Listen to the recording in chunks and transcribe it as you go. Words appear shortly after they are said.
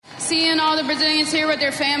seeing all the Brazilians here with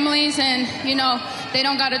their families and, you know, they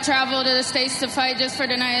don't got to travel to the States to fight just for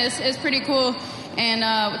the night. It's pretty cool and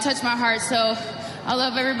touched my heart. So I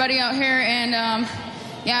love everybody out here. And,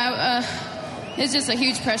 it's just a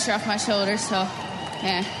huge pressure off my shoulders. So,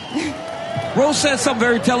 yeah. Rose said something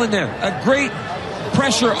very telling there. A great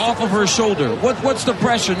pressure off of her shoulder. What's the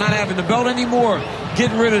pressure? Not having the belt anymore?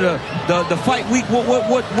 Getting rid of the fight week?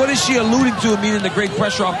 What is she alluding to, meaning the great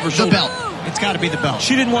pressure off of her shoulder? The belt. It's got to be the belt.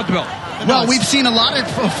 She didn't want the belt. Well, we've seen a lot of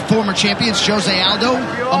former champions, Jose Aldo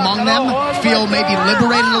among them, feel maybe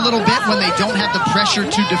liberated a little bit when they don't have the pressure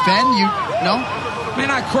to defend. You know? Man,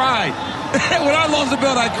 I cried. When I lost the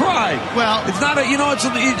belt, I cried. Well, it's not I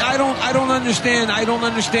don't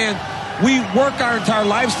understand. We work our entire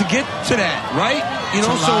lives to get to that, right? You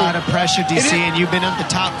know, it's a lot of pressure, DC, and you've been at the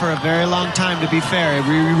top for a very long time, to be fair.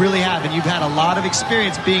 We really have, and you've had a lot of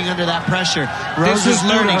experience being under that pressure. Rose is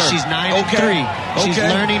learning. She's 9-3. She's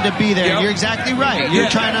learning to be there. Yep. You're exactly right. You're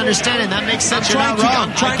trying to understand, and that makes sense. You're not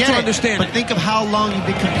wrong. I'm trying to understand. But think of how long you've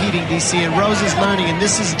been competing, DC, and Rose is learning, and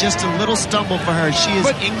this is just a little stumble for her. She is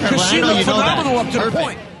incredible. She looked phenomenal up to the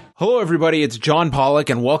point. Hello, everybody. It's John Pollock,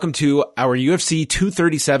 and welcome to our UFC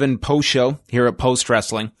 237 post show here at Post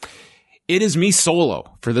Wrestling. It is me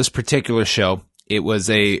solo for this particular show. It was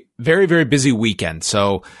a very, very busy weekend,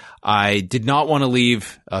 so I did not want to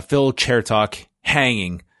leave Phil Chertok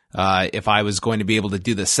hanging if I was going to be able to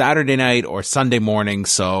do this Saturday night or Sunday morning.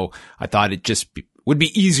 So I thought it just would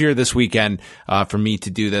be easier this weekend for me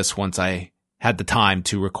to do this once I had the time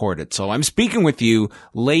to record it. So I'm speaking with you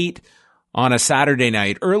late on a Saturday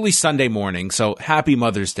night, early Sunday morning. So happy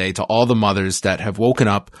Mother's Day to all the mothers that have woken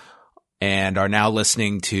up and are now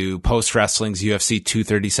listening to Post Wrestling's UFC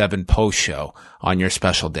 237 post show on your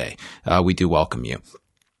special day. We do welcome you.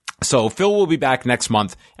 So Phil will be back next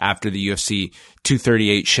month after the UFC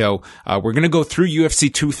 238 show. We're going to go through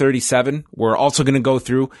UFC 237. We're also going to go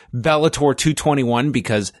through Bellator 221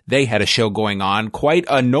 because they had a show going on, quite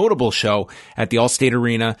a notable show at the Allstate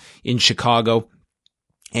Arena in Chicago.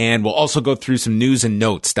 And we'll also go through some news and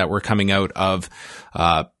notes that were coming out of,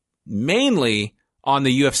 mainly on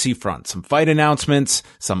the UFC front, some fight announcements,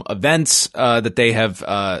 some events, that they have,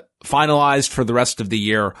 finalized for the rest of the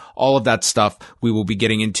year. All of that stuff we will be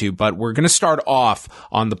getting into, but we're going to start off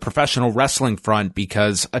on the professional wrestling front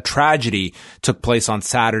because a tragedy took place on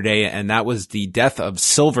Saturday, and that was the death of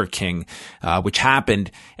Silver King, which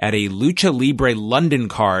happened at a Lucha Libre London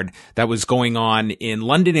card that was going on in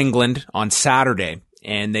London, England on Saturday.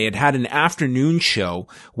 And they had an afternoon show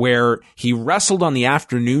where he wrestled on the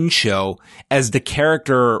afternoon show as the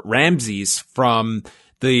character Ramses from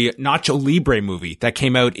the Nacho Libre movie that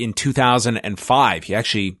came out in 2005. He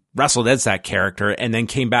actually wrestled as that character and then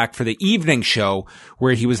came back for the evening show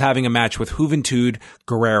where he was having a match with Juventud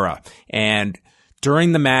Guerrera. And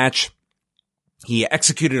during the match, he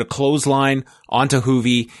executed a clothesline onto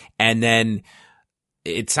Juvi, and then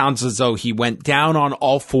it sounds as though he went down on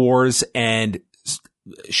all fours and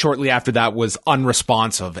shortly after that was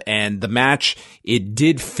unresponsive, and the match, it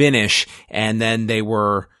did finish, and then they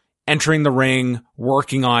were entering the ring,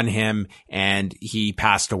 working on him, and he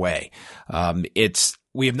passed away.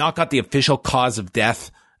 We have not got the official cause of death,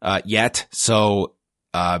 yet. So,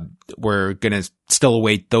 we're going to still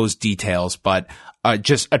await those details, but,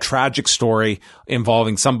 just a tragic story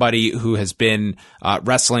involving somebody who has been,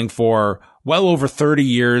 wrestling for well over 30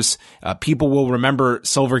 years. People will remember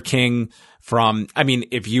Silver King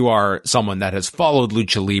if you are someone that has followed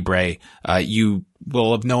Lucha Libre, you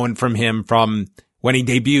will have known from him from when he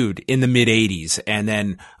debuted in the mid-'80s and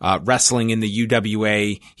then, wrestling in the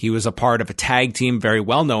UWA. He was a part of a tag team, very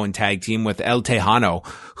well-known tag team with El Tejano,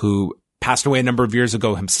 who passed away a number of years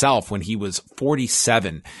ago himself when he was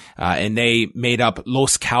 47, and they made up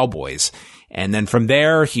Los Cowboys. And then from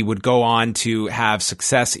there, he would go on to have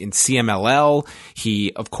success in CMLL.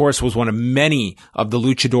 He, of course, was one of many of the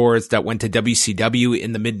luchadors that went to WCW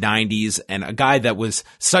in the mid-'90s, and a guy that was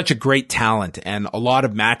such a great talent. And a lot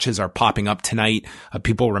of matches are popping up tonight.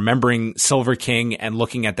 People remembering Silver King and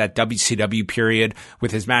looking at that WCW period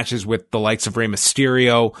with his matches with the likes of Rey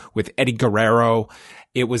Mysterio, with Eddie Guerrero.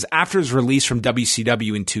 It was after his release from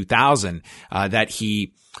WCW in 2000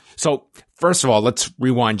 So first of all, let's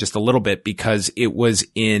rewind just a little bit because it was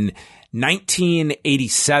in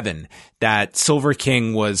 1987 that Silver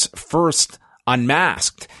King was first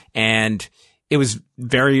unmasked, and it was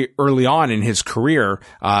very early on in his career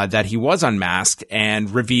that he was unmasked and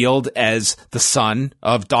revealed as the son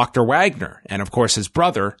of Dr. Wagner, and of course his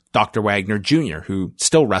brother, Dr. Wagner Jr., who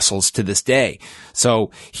still wrestles to this day. So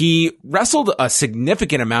he wrestled a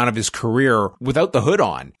significant amount of his career without the hood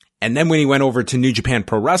on. And then when he went over to New Japan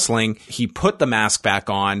Pro Wrestling, he put the mask back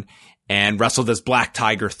on and wrestled as Black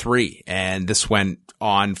Tiger 3. And this went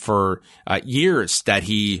on for years that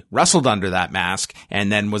he wrestled under that mask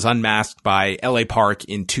and then was unmasked by LA Park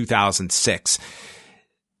in 2006.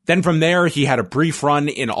 Then from there, he had a brief run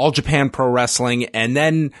in All Japan Pro Wrestling and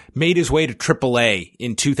then made his way to AAA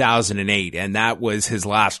in 2008. And that was his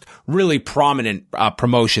last really prominent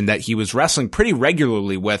promotion that he was wrestling pretty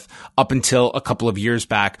regularly with up until a couple of years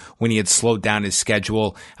back when he had slowed down his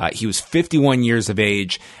schedule. He was 51 years of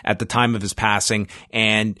age at the time of his passing.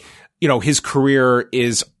 And, you know, his career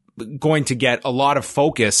is going to get a lot of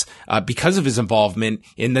focus because of his involvement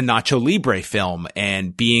in the Nacho Libre film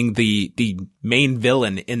and being the main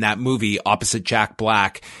villain in that movie opposite Jack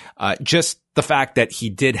Black. Just the fact that he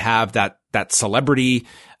did have that celebrity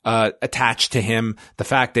attached to him, the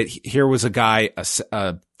fact that here was a guy,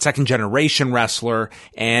 a second generation wrestler,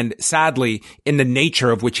 and sadly, in the nature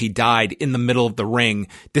of which he died in the middle of the ring,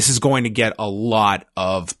 this is going to get a lot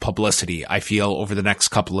of publicity, I feel, over the next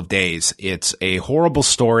couple of days. It's a horrible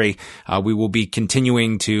story. We will be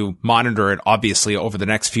continuing to monitor it, obviously, over the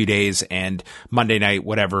next few days, and Monday night,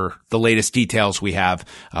 whatever the latest details we have,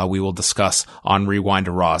 we will discuss on Rewind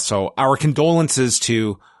to Raw. So our condolences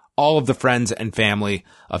to all of the friends and family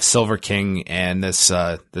of Silver King and this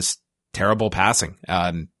terrible passing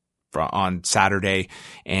on Saturday,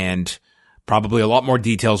 and probably a lot more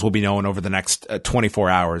details will be known over the next 24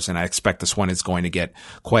 hours, and I expect this one is going to get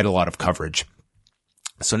quite a lot of coverage.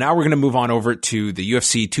 So now we're going to move on over to the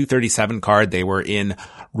UFC 237 card. They were in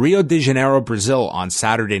Rio de Janeiro, Brazil on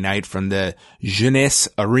Saturday night from the Jeunesse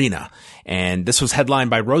Arena. And this was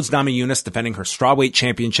headlined by Rose Namajunas defending her strawweight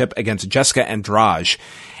championship against Jessica Andrade.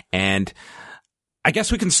 And I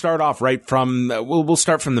guess we can start off right from, we'll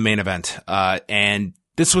start from the main event. And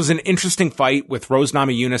this was an interesting fight with Rose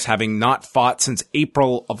Namajunas having not fought since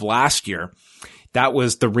April of last year. That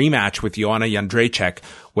was the rematch with Joanna Jędrzejczyk,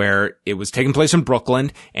 where it was taking place in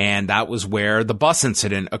Brooklyn, and that was where the bus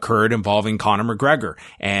incident occurred involving Conor McGregor.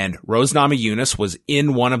 And Rose Namajunas was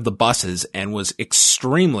in one of the buses and was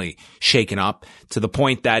extremely shaken up to the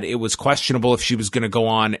point that it was questionable if she was going to go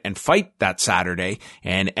on and fight that Saturday,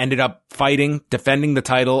 and ended up fighting, defending the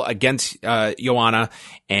title against Joanna,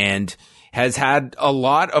 and has had a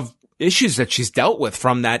lot of issues that she's dealt with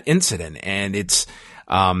from that incident. And it's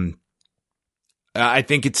I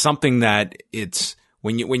think it's something that it's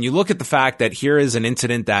when you look at the fact that here is an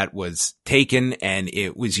incident that was taken and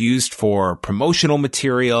it was used for promotional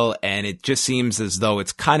material, and it just seems as though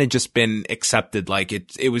it's kind of just been accepted, like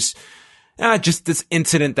it was just this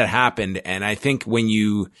incident that happened. And I think when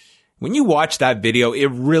you watch that video, it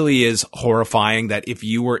really is horrifying that if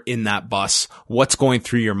you were in that bus, what's going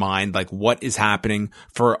through your mind, like what is happening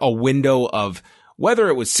for a window of whether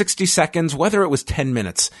it was 60 seconds, whether it was 10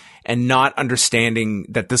 minutes, and not understanding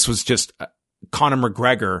that this was just Conor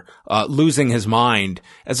McGregor losing his mind,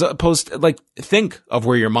 as opposed to, like, think of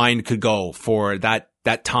where your mind could go for that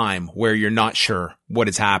time where you're not sure what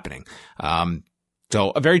is happening.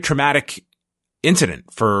 So a very traumatic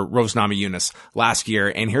incident for Rose Namajunas last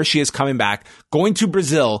year, and here she is coming back, going to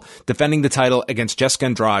Brazil, defending the title against Jessica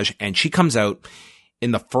Andrade, and she comes out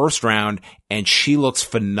in the first round, and she looks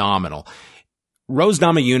phenomenal. Rose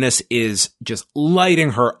Namajunas is just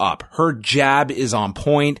lighting her up. Her jab is on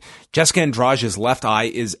point. Jessica Andrade's left eye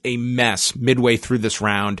is a mess midway through this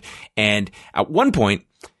round. And at one point,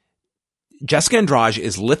 Jessica Andrade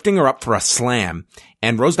is lifting her up for a slam,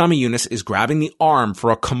 and Rose Namajunas is grabbing the arm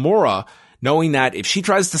for a Kimura, knowing that if she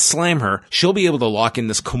tries to slam her, she'll be able to lock in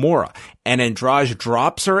this Kimura. And Andrade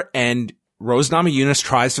drops her, and Rose Namajunas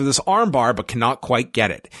tries for this armbar, but cannot quite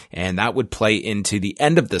get it. And that would play into the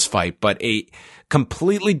end of this fight. But a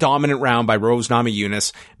completely dominant round by Rose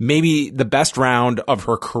Namajunas, maybe the best round of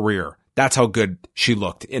her career. That's how good she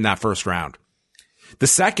looked in that first round. The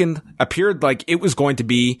second appeared like it was going to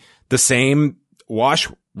be the same wash,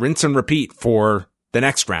 rinse, and repeat for the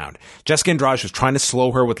next round. Jessica Andrade was trying to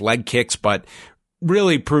slow her with leg kicks, but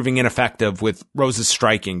really proving ineffective, with Rose's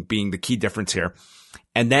striking being the key difference here.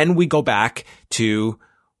 And then we go back to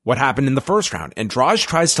what happened in the first round. Andrade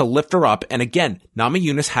tries to lift her up, and again,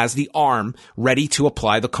 Namajunas has the arm ready to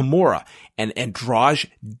apply the Kimura, and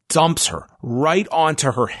Andrade dumps her right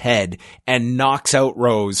onto her head and knocks out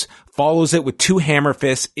Rose, follows it with two hammer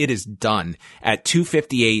fists. It is done. At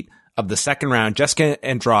 2:58 of the second round, Jessica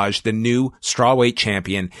Andrade, the new strawweight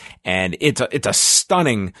champion, and it's a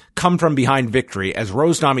stunning come from behind victory as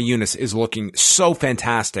Rose Namajunas is looking so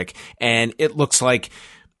fantastic, and it looks like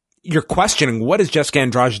you're questioning, what is Jessica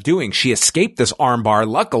Andrade doing? She escaped this armbar,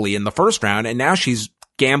 luckily, in the first round, and now she's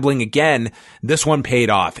gambling again, this one paid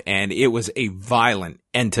off, and it was a violent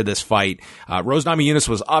end to this fight. Rose Namajunas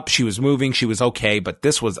was up, she was moving, she was okay, but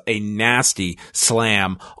this was a nasty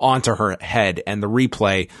slam onto her head, and the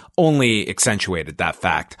replay only accentuated that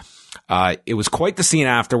fact. It was quite the scene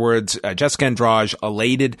afterwards. Jessica Andrade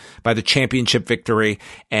elated by the championship victory,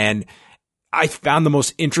 and I found the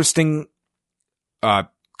most interesting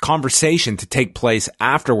conversation to take place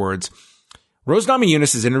afterwards. Rose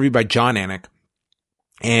Namajunas is interviewed by Jon Anik,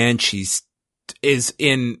 and is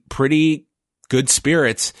in pretty good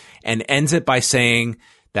spirits and ends it by saying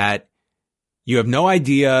that you have no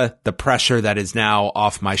idea the pressure that is now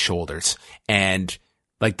off my shoulders, and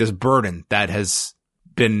like this burden that has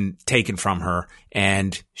been taken from her,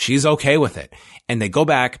 and she's okay with it. And they go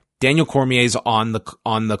back. Daniel Cormier's on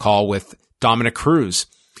the call with Dominic Cruz,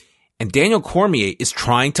 and Daniel Cormier is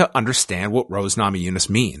trying to understand what Rose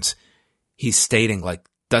Namajunas means. He's stating, like,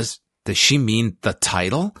 does she mean the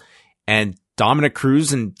title? And Dominic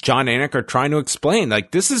Cruz and Jon Anik are trying to explain,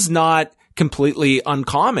 like, this is not completely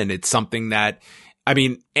uncommon. It's something that, I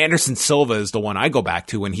mean, Anderson Silva is the one I go back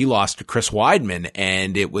to when he lost to Chris Weidman,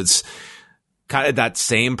 and it was kind of that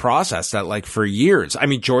same process that, like, for years. I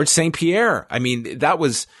mean, George St. Pierre, I mean,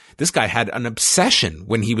 this guy had an obsession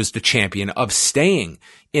when he was the champion of staying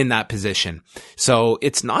in that position. So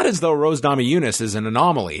it's not as though Rose Namajunas is an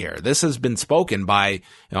anomaly here. This has been spoken by,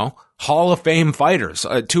 Hall of Fame fighters,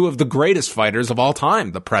 two of the greatest fighters of all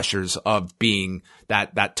time, the pressures of being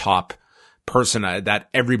that top person that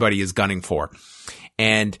everybody is gunning for.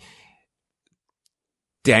 And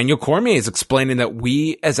Daniel Cormier is explaining that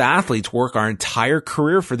we as athletes work our entire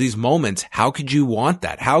career for these moments. How could you want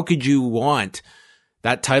that? How could you want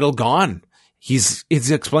that title gone? He's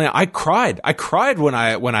explaining, I cried when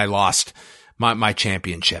I lost my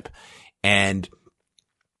championship. And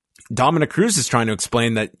Dominic Cruz is trying to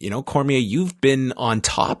explain that, Cormier, you've been on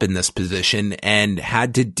top in this position and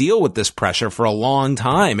had to deal with this pressure for a long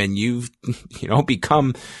time. And you've,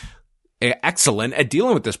 become excellent at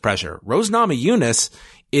dealing with this pressure. Rose Namajunas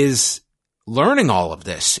is learning all of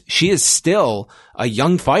this. She is still a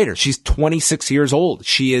young fighter. She's 26 years old.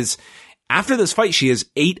 After this fight, she is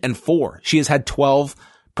 8-4. She has had 12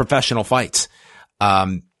 professional fights.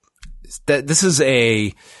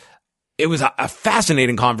 It was a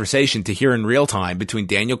fascinating conversation to hear in real time between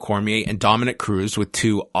Daniel Cormier and Dominic Cruz, with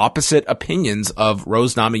two opposite opinions of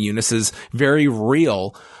Rose Namajunas' very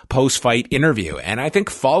real post-fight interview. And I think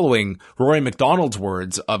following Rory McDonald's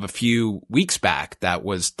words of a few weeks back, that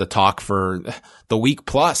was the talk for the week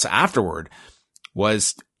plus afterward,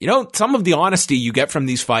 was, some of the honesty you get from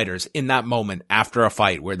these fighters in that moment after a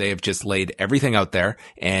fight where they have just laid everything out there,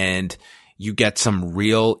 and you get some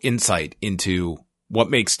real insight into what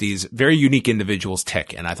makes these very unique individuals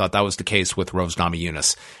tick. And I thought that was the case with Rose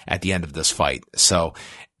Namajunas at the end of this fight. So,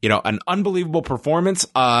 an unbelievable performance.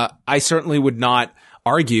 I certainly would not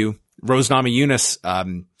argue Rose Namajunas,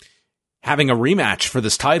 having a rematch for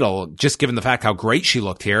this title, just given the fact how great she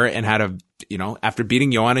looked here and had after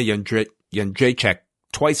beating Joanna Jędrzejczyk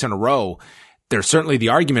twice in a row, there's certainly the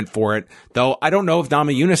argument for it, though I don't know if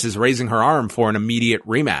Namajunas is raising her arm for an immediate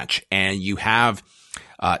rematch. And you have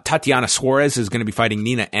Tatiana Suarez is going to be fighting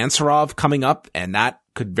Nina Ansaroff coming up, and that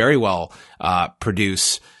could very well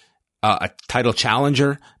produce a title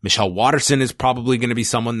challenger. Michelle Waterson is probably going to be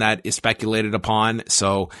someone that is speculated upon.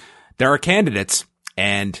 So there are candidates,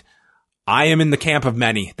 and I am in the camp of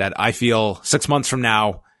many that I feel 6 months from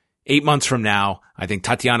now, 8 months from now, I think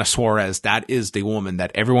Tatiana Suarez, that is the woman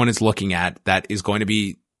that everyone is looking at that is going to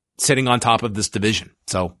be sitting on top of this division.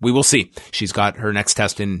 So we will see. She's got her next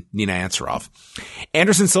test in Nina Ansaroff.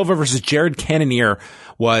 Anderson Silva versus Jared Cannonier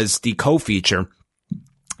was the co-feature.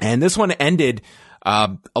 And this one ended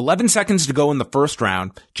 11 seconds to go in the first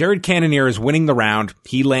round. Jared Cannonier is winning the round.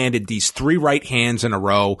 He landed these 3 right hands in a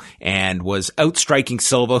row and was outstriking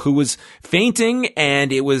Silva, who was fainting.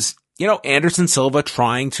 And it was, Anderson Silva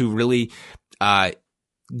trying to really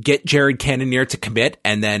get Jared Cannonier to commit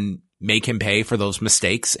and then make him pay for those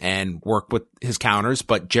mistakes and work with his counters.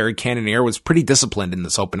 But Jared Cannonier was pretty disciplined in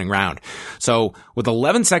this opening round. So with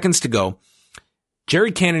 11 seconds to go,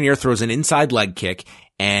 Jared Cannonier throws an inside leg kick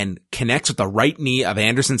and connects with the right knee of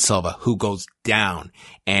Anderson Silva, who goes down,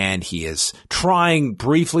 and he is trying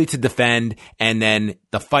briefly to defend, and then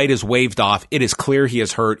the fight is waved off. It is clear he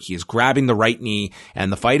is hurt. He is grabbing the right knee,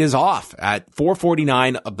 and the fight is off. At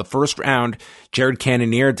 4:49 of the first round, Jared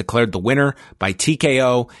Cannonier declared the winner by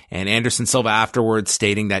TKO, and Anderson Silva afterwards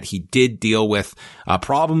stating that he did deal with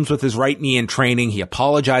problems with his right knee in training. He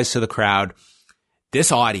apologized to the crowd.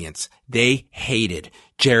 This audience, they hated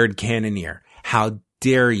Jared Cannonier. How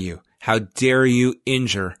dare you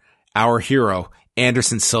injure our hero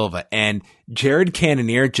Anderson Silva. And Jared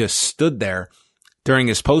Cannonier just stood there during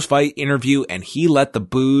his post-fight interview, and he let the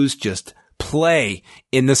boos just play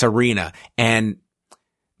in this arena. And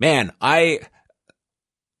man, I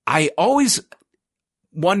always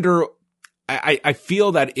wonder, I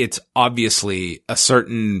feel that it's obviously a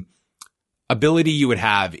certain ability you would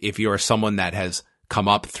have if you are someone that has come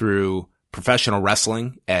up through professional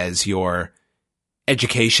wrestling as your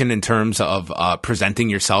education in terms of presenting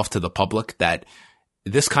yourself to the public, that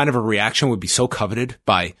this kind of a reaction would be so coveted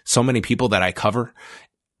by so many people that I cover,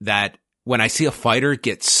 that when I see a fighter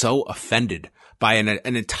get so offended by an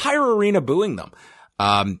entire arena booing them,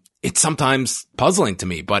 it's sometimes puzzling to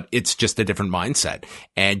me, but it's just a different mindset.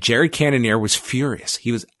 And Jared Cannonier was furious.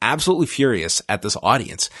 He was absolutely furious at this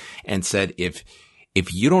audience and said, if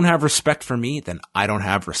you don't have respect for me, then I don't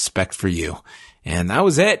have respect for you. And that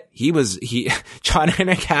was it. John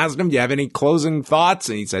Anik asked him, do you have any closing thoughts?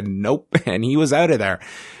 And he said, nope. And he was out of there.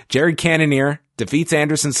 Jared Cannonier defeats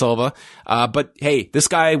Anderson Silva. But hey, this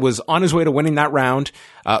guy was on his way to winning that round.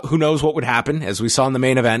 Who knows what would happen? As we saw in the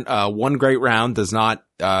main event, one great round does not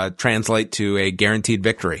translate to a guaranteed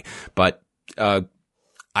victory. But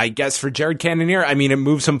I guess for Jared Cannonier, I mean, it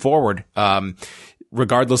moves him forward,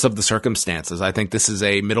 regardless of the circumstances. I think this is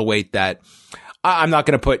a middleweight that I'm not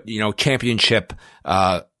going to put, championship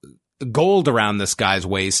gold around this guy's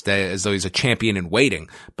waist as though he's a champion in waiting.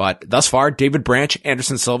 But thus far, David Branch,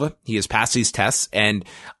 Anderson Silva, he has passed these tests, and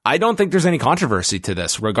I don't think there's any controversy to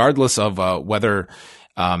this, regardless of whether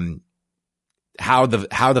how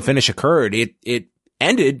the finish occurred. It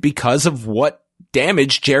ended because of what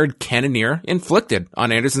damage Jared Cannonier inflicted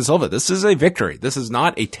on Anderson Silva. This is a victory. This is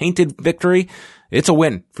not a tainted victory. It's a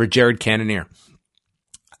win for Jared Cannonier.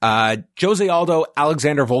 Jose Aldo,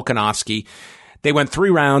 Alexander Volkanovski. They went 3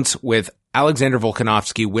 rounds with Alexander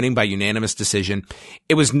Volkanovski winning by unanimous decision.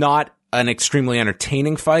 It was not an extremely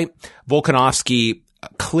entertaining fight. Volkanovski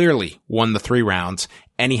clearly won the 3 rounds,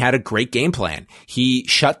 and he had a great game plan. He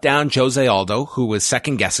shut down Jose Aldo, who was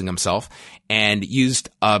second guessing himself, and used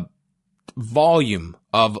a volume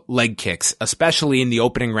of leg kicks, especially in the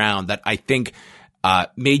opening round, that I think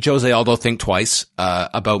made Jose Aldo think twice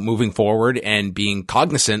about moving forward and being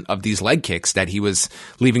cognizant of these leg kicks that he was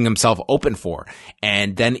leaving himself open for.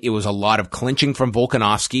 And then it was a lot of clinching from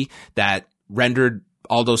Volkanovski that rendered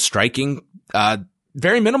Aldo's striking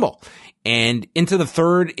very minimal. And into the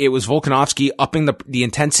third, it was Volkanovski upping the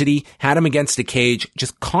intensity, had him against the cage,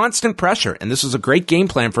 just constant pressure. And this was a great game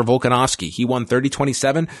plan for Volkanovski. He won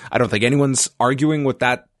 30-27. I don't think anyone's arguing with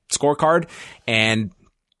that scorecard. And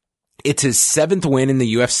it's his 7th win in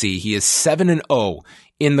the UFC. He is 7-0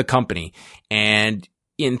 in the company. And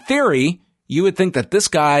in theory, you would think that this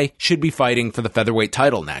guy should be fighting for the featherweight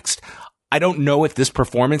title next. I don't know if this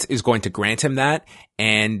performance is going to grant him that.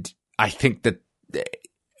 And I think that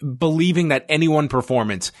believing that any one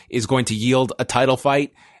performance is going to yield a title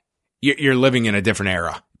fight, you're living in a different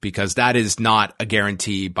era, because that is not a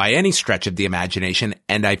guarantee by any stretch of the imagination.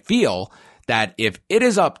 And I feel that if it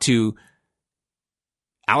is up to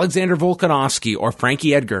Alexander Volkanovski or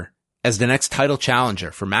Frankie Edgar as the next title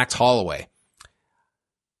challenger for Max Holloway,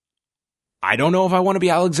 I don't know if I want to be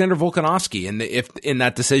Alexander Volkanovski in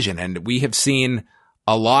that decision. And we have seen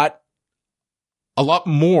a lot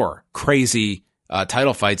more crazy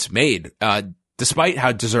title fights made, despite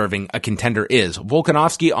how deserving a contender is.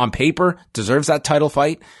 Volkanovski on paper deserves that title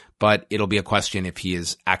fight, but it'll be a question if he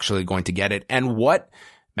is actually going to get it, and what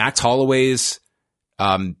Max Holloway's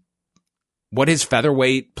what his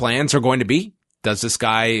featherweight plans are going to be. Does this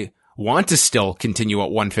guy want to still continue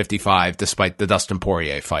at 155 despite the Dustin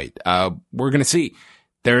Poirier fight? We're going to see.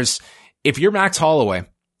 If you're Max Holloway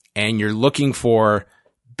and you're looking for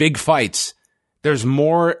big fights, there's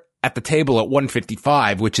more at the table at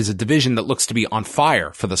 155, which is a division that looks to be on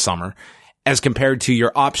fire for the summer, as compared to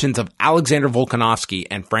your options of Alexander Volkanovski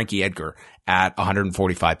and Frankie Edgar at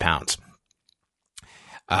 145 pounds.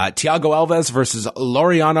 Thiago Alves versus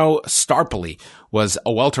Laureano Starpoli was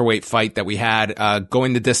a welterweight fight that we had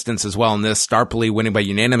going the distance as well in this. Starpoli winning by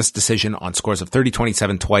unanimous decision on scores of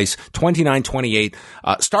 30-27 twice, 29-28.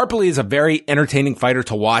 Starpoli is a very entertaining fighter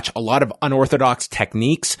to watch. A lot of unorthodox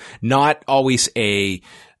techniques, not always a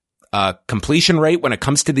completion rate when it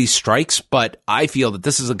comes to these strikes, but I feel that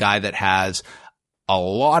this is a guy that has a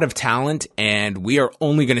lot of talent, and we are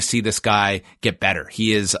only going to see this guy get better.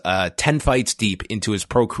 He is 10 fights deep into his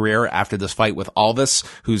pro career after this fight with Alves,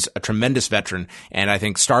 who's a tremendous veteran. And I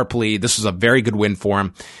think Starpoli, this was a very good win for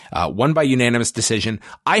him. Won by unanimous decision.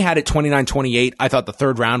 I had it 29-28. I thought the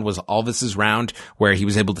third round was Alves's round, where he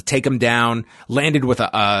was able to take him down, landed with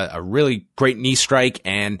a really great knee strike,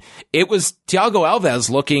 and it was Thiago Alves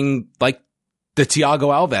looking like the Thiago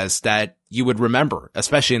Alves that you would remember,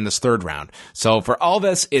 especially in this third round. So for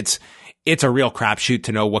Alves, it's a real crapshoot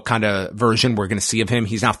to know what kind of version we're going to see of him.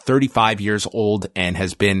 He's now 35 years old and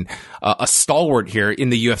has been a stalwart here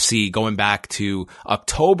in the UFC going back to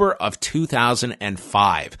October of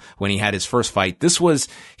 2005 when he had his first fight. This was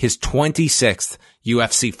his 26th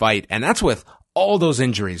UFC fight, and that's with all those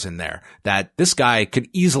injuries in there that this guy could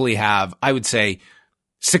easily have, I would say,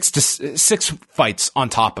 six fights on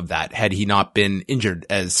top of that had he not been injured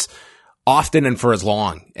as often and for as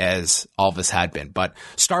long as Alves had been. But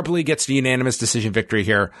Starpoli gets the unanimous decision victory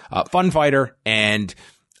here. Fun fighter, and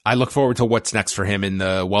I look forward to what's next for him in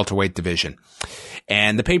the welterweight division.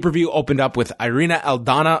 And the pay-per-view opened up with Irene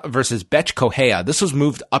Aldana versus Bethe Correia. This was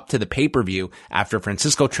moved up to the pay-per-view after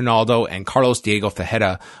Francisco Trinaldo and Carlos Diego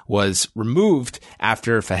Ferreira was removed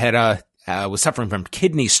after Ferreira was suffering from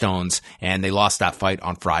kidney stones, and they lost that fight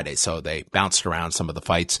on Friday. So they bounced around some of the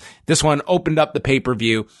fights. This one opened up the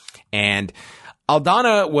pay-per-view, and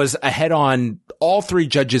Aldana was ahead on all three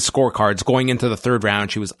judges' scorecards going into the third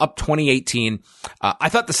round. She was up 20-18. I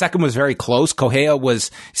thought the second was very close. Correia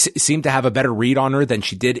seemed to have a better read on her than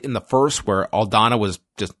she did in the first, where Aldana was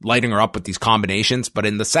just lighting her up with these combinations. But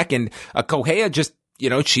in the second, Correia just,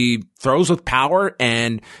 she throws with power,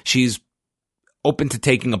 and she's open to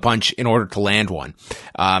taking a punch in order to land one.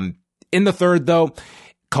 In the third, though,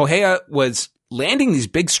 Correia was landing these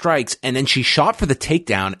big strikes, and then she shot for the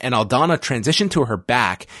takedown, and Aldana transitioned to her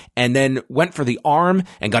back and then went for the arm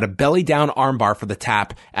and got a belly down armbar for the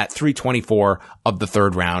tap at 3:24 of the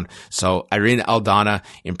third round. So Irene Aldana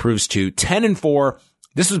improves to 10-4.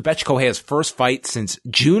 This was Bethe Correia's first fight since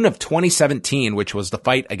June of 2017, which was the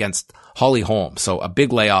fight against Holly Holm. So a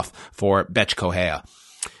big layoff for Bethe Correia.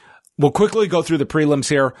 We'll quickly go through the prelims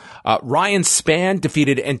here. Ryan Spann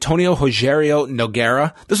defeated Antonio Rogério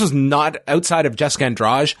Nogueira. This was not, outside of Jessica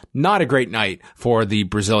Andrade, not a great night for the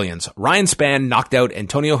Brazilians. Ryan Spann knocked out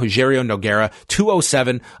Antonio Rogério Nogueira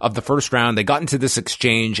 2:07 of the first round. They got into this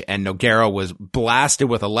exchange, and Nogueira was blasted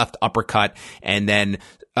with a left uppercut, and then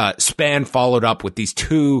Spann followed up with these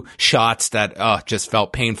two shots that just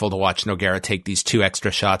felt painful to watch Nogueira take these two extra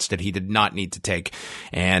shots that he did not need to take.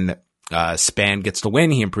 And Spann gets the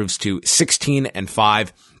win. He improves to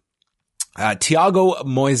 16-5. Thiago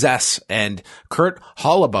Moises and Kurt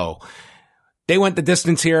Hollabo, they went the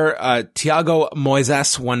distance here. Thiago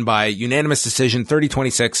Moises won by unanimous decision,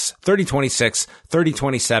 30-26, 30-26,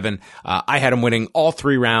 30-27. I had him winning all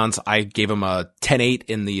three rounds. I gave him a 10-8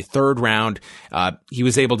 in the third round. He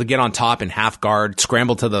was able to get on top in half guard,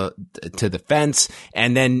 scramble to the fence,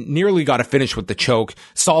 and then nearly got a finish with the choke.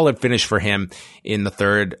 Solid finish for him in the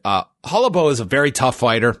third. Hollabo is a very tough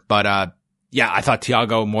fighter, but yeah, I thought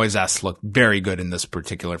Thiago Moises looked very good in this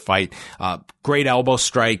particular fight. Great elbow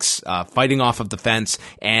strikes, fighting off of the fence,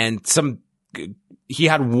 and he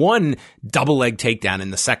had one double leg takedown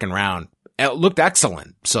in the second round. It looked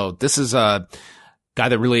excellent. So this is a guy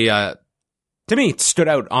that really, to me, stood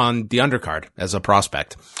out on the undercard as a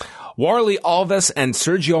prospect. Warlley Alves and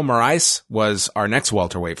Sergio Moraes was our next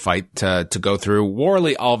welterweight fight to go through.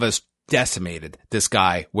 Warlley Alves decimated this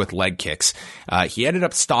guy with leg kicks. He ended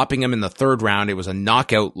up stopping him in the third round. It was a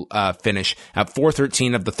knockout finish at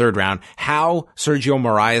 4:13 of the third round. How Sergio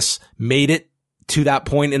Moraes made it to that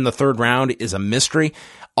point in the third round is a mystery.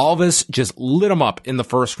 Alves just lit him up in the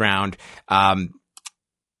first round.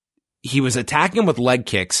 He was attacking him with leg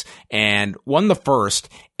kicks and won the first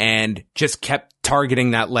and just kept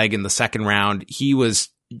targeting that leg in the second round. He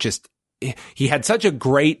had such a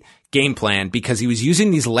great game plan because he was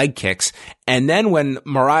using these leg kicks. And then when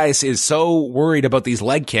Moraes is so worried about these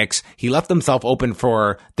leg kicks, he left himself open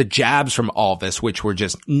for the jabs from Alves, which were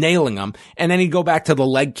just nailing him. And then he'd go back to the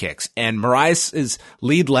leg kicks. And Moraes'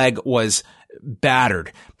 lead leg was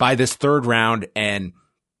battered by this third round. And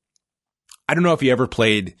I don't know if you ever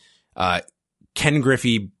played Ken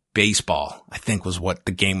Griffey Baseball, I think was what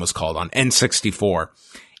the game was called on N64.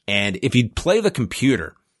 And if you'd play the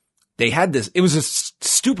computer, they had this, it was a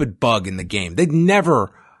stupid bug in the game. They'd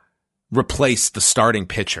never replace the starting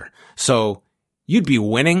pitcher. So you'd be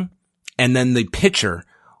winning, and then the pitcher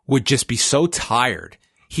would just be so tired.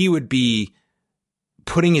 He would be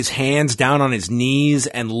putting his hands down on his knees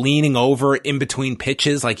and leaning over in between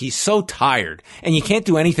pitches. Like, he's so tired. And you can't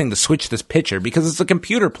do anything to switch this pitcher because it's a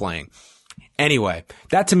computer playing. Anyway,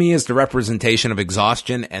 that to me is the representation of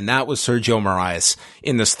exhaustion, and that was Sergio Moraes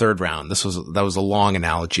in this third round. That was a long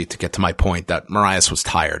analogy to get to my point that Moraes was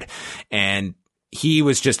tired. And he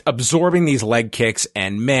was just absorbing these leg kicks,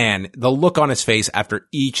 and man, the look on his face after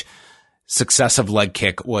each successive leg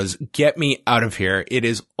kick was, get me out of here. It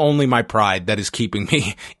is only my pride that is keeping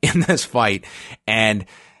me in this fight. And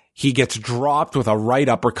he gets dropped with a right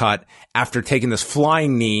uppercut after taking this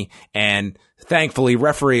flying knee, and thankfully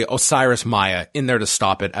referee Osiris Maya in there to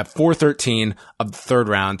stop it at 4:13 of the third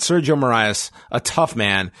round. Sergio Moraes, a tough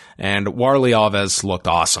man, and Warlley Alves looked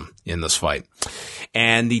awesome in this fight.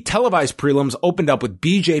 And the televised prelims opened up with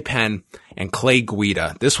BJ Penn and Clay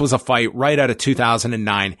Guida. This was a fight right out of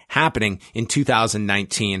 2009, happening in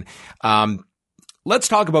 2019. Let's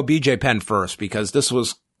talk about BJ Penn first, because this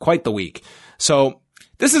was quite the week. So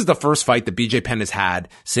this is the first fight that BJ Penn has had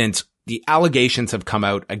since the allegations have come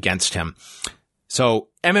out against him. So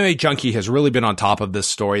MMA Junkie has really been on top of this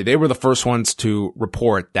story. They were the first ones to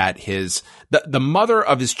report that the mother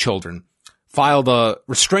of his children filed a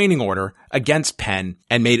restraining order against Penn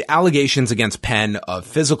and made allegations against Penn of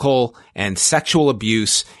physical and sexual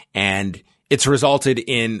abuse, and it's resulted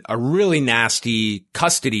in a really nasty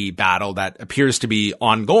custody battle that appears to be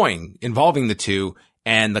ongoing involving the two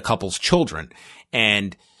and the couple's children.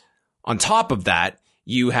 And on top of that,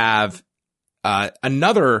 you have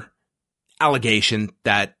another allegation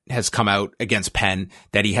that has come out against Penn,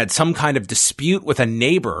 that he had some kind of dispute with a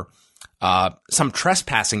neighbor, some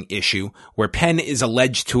trespassing issue, where Penn is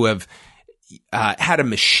alleged to have had a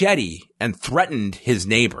machete and threatened his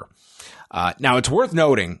neighbor. Now, it's worth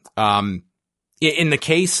noting, in the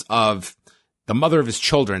case of the mother of his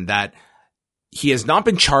children, that he has not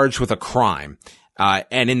been charged with a crime.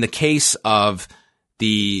 And in the case of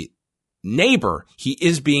the neighbor, he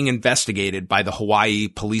is being investigated by the Hawaii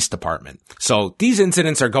Police Department. So these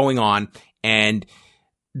incidents are going on. And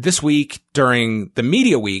this week, during the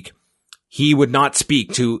media week, he would not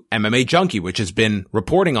speak to MMA Junkie, which has been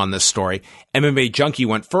reporting on this story. MMA Junkie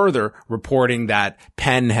went further, reporting that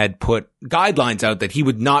Penn had put guidelines out that he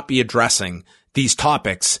would not be addressing these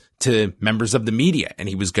topics to members of the media, and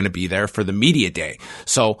he was going to be there for the media day.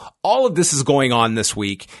 So all of this is going on this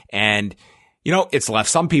week, and, it's left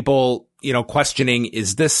some people, questioning,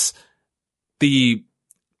 is this the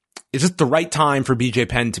right time for BJ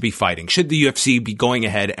Penn to be fighting? Should the UFC be going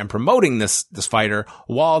ahead and promoting this fighter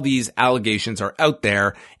while these allegations are out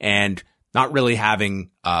there and not really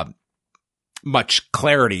having much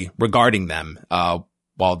clarity regarding them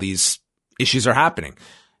while these issues are happening?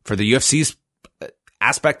 For the UFC's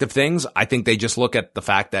aspect of things, I think they just look at the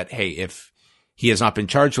fact that, hey, if he has not been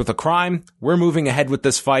charged with a crime, we're moving ahead with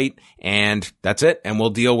this fight, and that's it, and we'll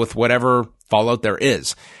deal with whatever fallout there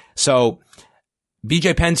is. So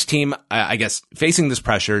BJ Penn's team, I guess, facing this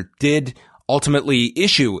pressure, did ultimately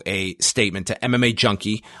issue a statement to MMA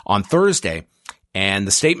Junkie on Thursday, and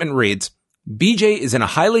the statement reads, BJ is in a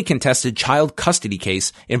highly contested child custody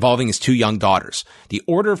case involving his two young daughters. The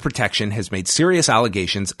order of protection has made serious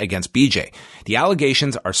allegations against BJ. The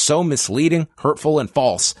allegations are so misleading, hurtful, and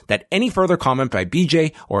false that any further comment by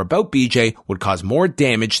BJ or about BJ would cause more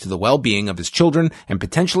damage to the well-being of his children and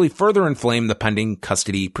potentially further inflame the pending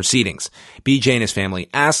custody proceedings. BJ and his family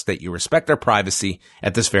ask that you respect their privacy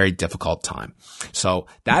at this very difficult time. So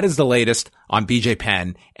that is the latest on BJ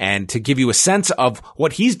Penn, and to give you a sense of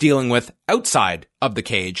what he's dealing with outside of the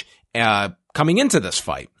cage coming into this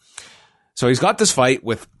fight. So he's got this fight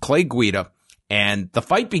with Clay Guida, and the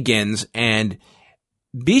fight begins, and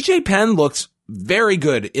BJ Penn looks very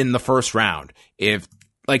good in the first round. If,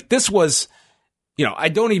 this was,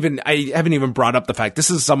 I haven't even brought up the fact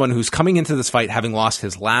this is someone who's coming into this fight having lost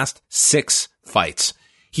his last 6 fights.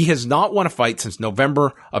 He has not won a fight since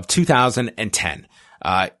November of 2010.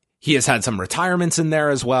 He has had some retirements in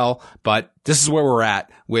there as well, but this is where we're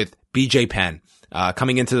at with BJ Penn,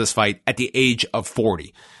 coming into this fight at the age of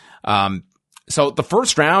 40. So the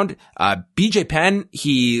first round, BJ Penn,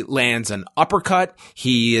 he lands an uppercut.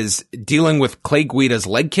 He is dealing with Clay Guida's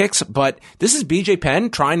leg kicks, but this is BJ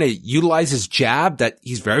Penn trying to utilize his jab that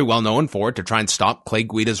he's very well known for to try and stop Clay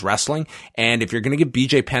Guida's wrestling. And if you're going to give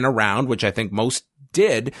BJ Penn a round, which I think most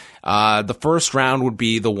did, the first round would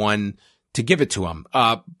be the one to give it to him.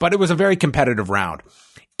 But it was a very competitive round.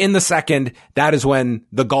 In the second, that is when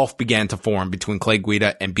the gulf began to form between Clay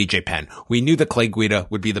Guida and BJ Penn. We knew that Clay Guida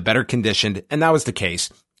would be the better conditioned, and that was the case.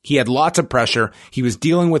 He had lots of pressure. He was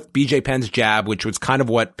dealing with BJ Penn's jab, which was kind of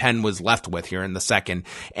what Penn was left with here in the second.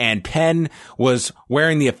 And Penn was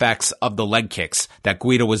wearing the effects of the leg kicks that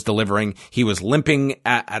Guida was delivering. He was limping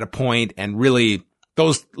at a point, and really,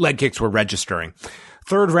 those leg kicks were registering.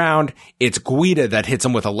 Third round, it's Guida that hits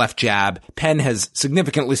him with a left jab. Penn has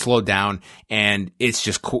significantly slowed down, and it's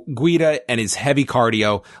just Guida and his heavy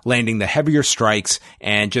cardio landing the heavier strikes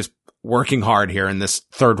and just working hard here in this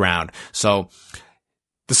third round. So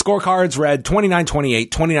the scorecards read 29-28,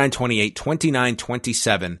 29-28,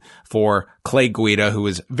 29-27 for Clay Guida, who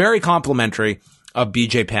is very complimentary of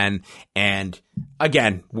BJ Penn. And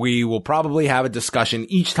again, we will probably have a discussion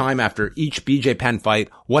each time after each BJ Penn fight,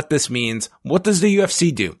 what this means. What does the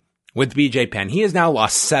UFC do with BJ Penn? He has now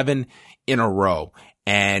lost 7 in a row.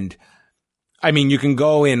 And I mean, you can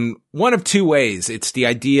go in one of two ways. It's the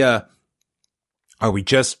idea, are we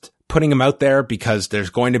just putting him out there because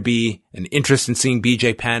there's going to be an interest in seeing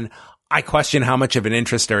BJ Penn? I question how much of an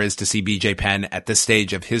interest there is to see BJ Penn at this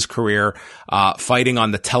stage of his career, fighting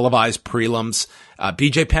on the televised prelims.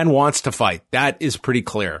 BJ Penn wants to fight. That is pretty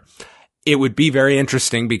clear. It would be very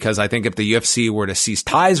interesting because I think if the UFC were to cease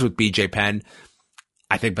ties with BJ Penn,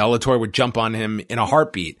 I think Bellator would jump on him in a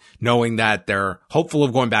heartbeat, knowing that they're hopeful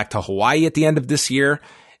of going back to Hawaii at the end of this year.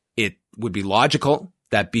 It would be logical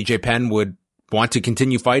that BJ Penn would want to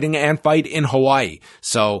continue fighting and fight in Hawaii.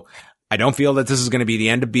 So I don't feel that this is going to be the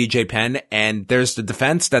end of BJ Penn. And there's the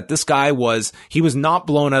defense that this guy was not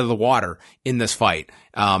blown out of the water in this fight.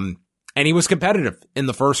 And he was competitive in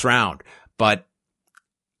the first round, but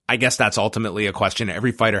I guess that's ultimately a question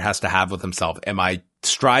every fighter has to have with himself. Am I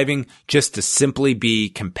striving just to simply be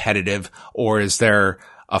competitive, or is there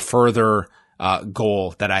a further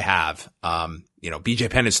goal that I have? BJ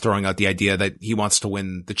Penn is throwing out the idea that he wants to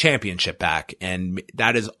win the championship back. And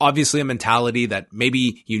that is obviously a mentality that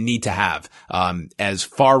maybe you need to have, as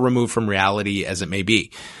far removed from reality as it may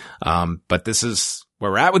be. But this is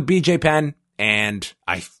where we're at with BJ Penn, and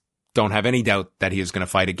I don't have any doubt that he is going to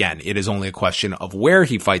fight again. It is only a question of where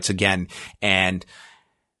he fights again and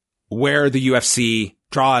where the UFC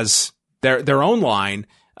draws their own line,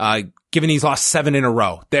 given he's lost 7 in a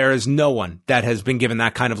row. There is no one that has been given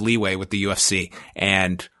that kind of leeway with the UFC,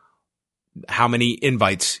 and how many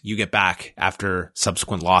invites you get back after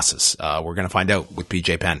subsequent losses. We're going to find out with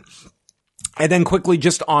BJ Penn. And then quickly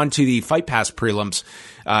just on to the Fight Pass prelims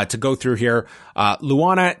to go through here.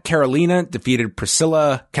 Luana Carolina defeated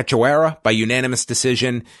Priscilla Cachoeira by unanimous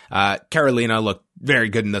decision. Carolina looked very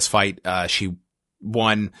good in this fight. She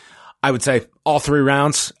won, I would say, all 3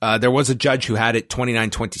 rounds. There was a judge who had it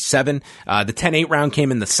 29-27. The 10-8 round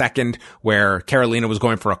came in the second, where Carolina was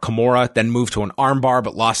going for a Kimura, then moved to an armbar,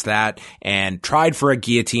 but lost that, and tried for a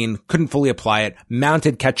guillotine, couldn't fully apply it,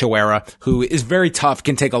 mounted Cachoeira, who is very tough,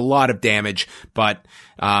 can take a lot of damage, but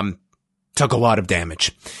took a lot of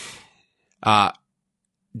damage.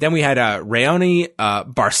 Then we had Raoni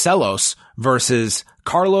Barcelos versus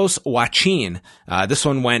Carlos Joaquin. This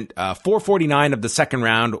one went 4:49 of the second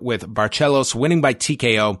round, with Barcelos winning by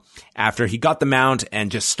TKO after he got the mount and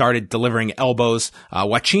just started delivering elbows.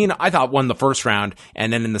 Joaquin, I thought, won the first round,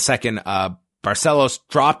 and then in the second, Barcelos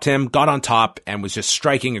dropped him, got on top, and was just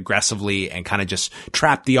striking aggressively and kind of just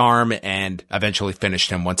trapped the arm and eventually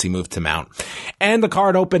finished him once he moved to mount. And the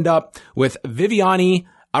card opened up with Viviane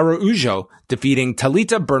Araujo defeating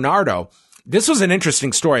Talita Bernardo. This was an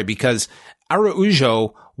interesting story because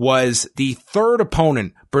Araujo was the third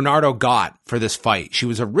opponent Bernardo got for this fight. She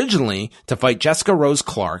was originally to fight Jessica Rose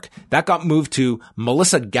Clark. That got moved to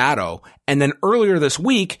Melissa Gatto. And then earlier this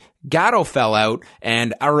week, Gatto fell out,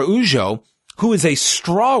 and Araujo, who is a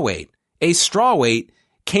strawweight,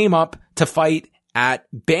 came up to fight at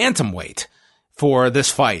bantamweight for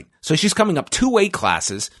this fight. So she's coming up 2 weight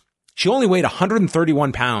classes. She only weighed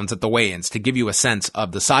 131 pounds at the weigh-ins, to give you a sense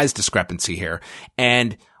of the size discrepancy here,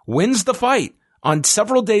 and wins the fight on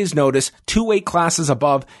several days' notice, 2 weight classes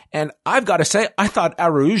above. And I've got to say, I thought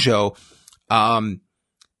Araujo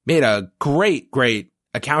made a great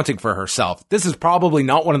accounting for herself. This is probably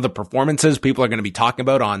not one of the performances people are going to be talking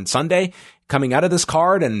about on Sunday coming out of this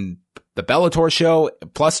card and the Bellator show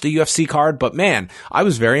plus the UFC card. But man, I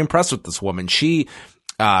was very impressed with this woman.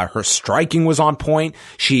 Her striking was on point.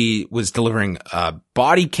 She was delivering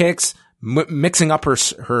body kicks, mixing up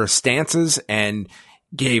her stances, and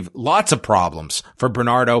gave lots of problems for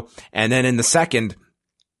Bernardo. And then in the second,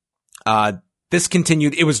 this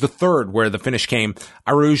continued. It was the third where the finish came.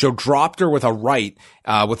 Araujo dropped her with a right,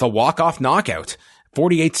 with a walk-off knockout.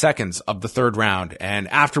 48 seconds of the third round. And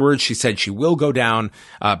afterwards, she said she will go down,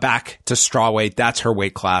 back to strawweight. That's her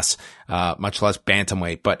weight class, much less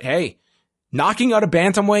bantamweight. But hey, knocking out a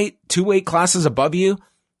bantamweight 2 weight classes above you,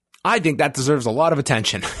 I think that deserves a lot of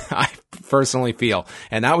attention. I personally feel.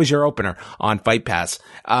 And that was your opener on Fight Pass.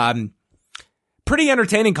 Pretty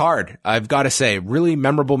entertaining card, I've got to say. Really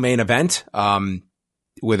memorable main event,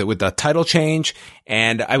 with the title change.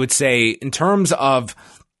 And I would say in terms of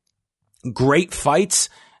great fights,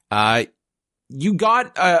 you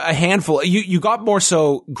got a handful. You got more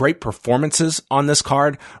so great performances on this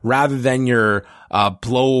card rather than your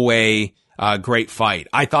blow away great fight.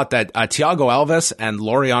 I thought that Thiago Alves and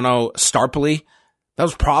Laureano Starpoli, that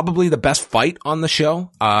was probably the best fight on the show.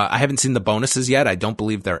 I haven't seen the bonuses yet. I don't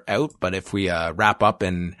believe they're out, but if we wrap up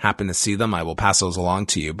and happen to see them, I will pass those along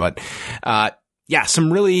to you. But yeah,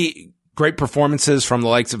 some really great performances from the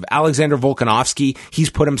likes of Alexander Volkanovski. He's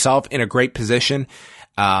put himself in a great position.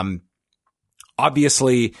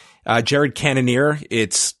 Obviously, Jared Cannonier,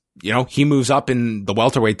 he moves up in the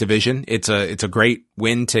welterweight division. It's a great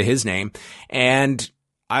win to his name. And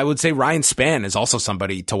I would say Ryan Spann is also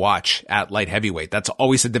somebody to watch at light heavyweight. That's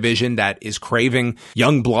always a division that is craving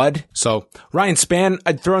young blood. So Ryan Spann,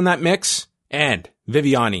 I'd throw in that mix, and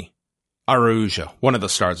Viviane Araújo, one of the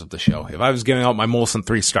stars of the show. If I was giving out my Molson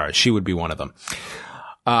 3 stars, she would be one of them.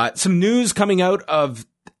 Some news coming out of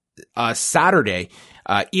Saturday.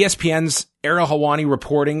 ESPN's Ariel Helwani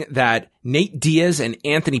reporting that Nate Diaz and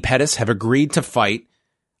Anthony Pettis have agreed to fight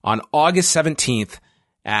on August 17th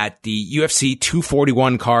at the UFC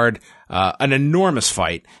 241 card, an enormous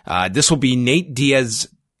fight. This will be Nate Diaz,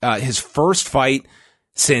 his first fight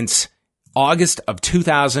since August of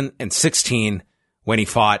 2016 when he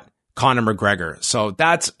fought Conor McGregor. So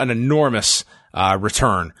that's an enormous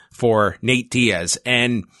return for Nate Diaz.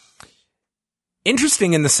 And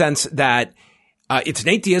interesting in the sense that it's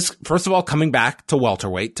Nate Diaz, first of all, coming back to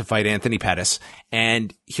welterweight to fight Anthony Pettis.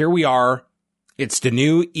 And here we are. It's the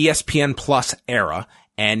new ESPN Plus era.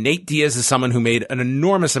 And Nate Diaz is someone who made an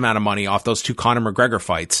enormous amount of money off those two Conor McGregor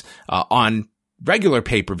fights on regular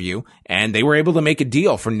pay-per-view. And they were able to make a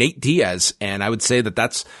deal for Nate Diaz. And I would say that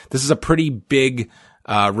this is a pretty big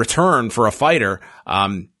return for a fighter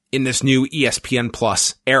in this new ESPN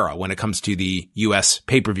Plus era when it comes to the US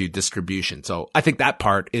pay-per-view distribution. So I think that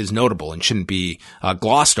part is notable and shouldn't be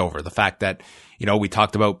glossed over. The fact that, we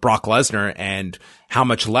talked about Brock Lesnar and how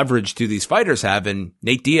much leverage do these fighters have, and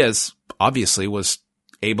Nate Diaz obviously was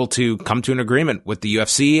able to come to an agreement with the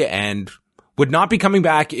UFC and would not be coming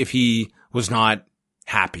back if he was not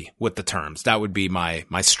happy with the terms. That would be my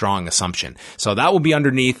strong assumption. So that will be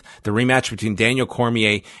underneath the rematch between Daniel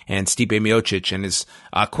Cormier and Stipe Miocic, and is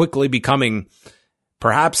quickly becoming,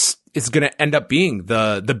 perhaps it's going to end up being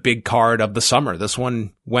the big card of the summer. This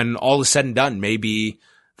one, when all is said and done, may be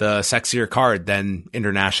the sexier card than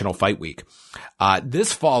International Fight Week.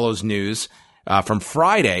 This follows news from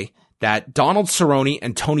Friday that Donald Cerrone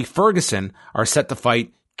and Tony Ferguson are set to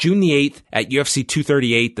fight June the 8th at UFC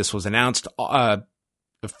 238. This was announced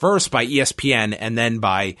first by ESPN and then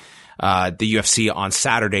by the UFC on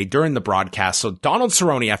Saturday during the broadcast. So Donald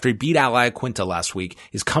Cerrone, after he beat Al Iaquinta last week,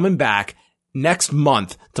 is coming back next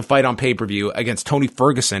month to fight on pay-per-view against Tony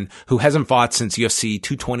Ferguson, who hasn't fought since UFC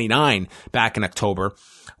 229 back in October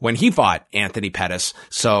when he fought Anthony Pettis.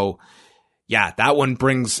 So yeah, that one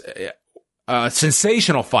brings a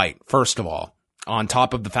sensational fight, first of all, on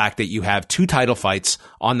top of the fact that you have two title fights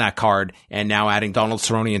on that card and now adding Donald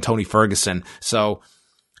Cerrone and Tony Ferguson. So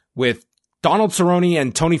with Donald Cerrone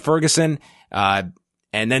and Tony Ferguson, and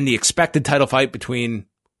then the expected title fight between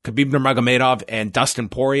Khabib Nurmagomedov and Dustin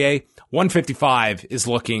Poirier, 155 is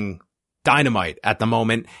looking dynamite at the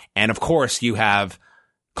moment. And of course, you have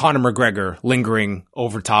Conor McGregor lingering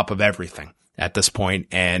over top of everything at this point.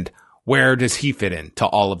 And where does he fit in to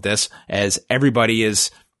all of this, as everybody is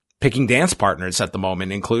picking dance partners at the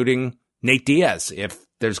moment, including Nate Diaz? If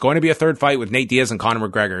there's going to be a third fight with Nate Diaz and Conor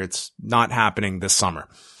McGregor, it's not happening this summer.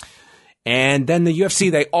 And then the UFC,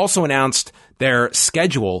 they also announced their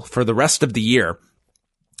schedule for the rest of the year.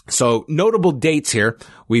 So notable dates here.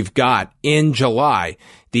 We've got in July,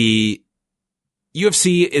 the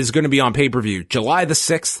UFC is going to be on pay-per-view July the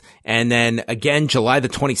 6th, and then again July the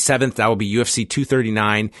 27th. That will be UFC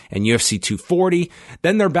 239 and UFC 240.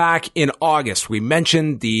 Then they're back in August. We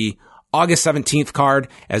mentioned the August 17th card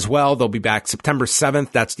as well. They'll be back September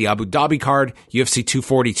 7th. That's the Abu Dhabi card, UFC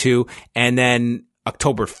 242. And then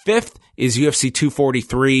October 5th is UFC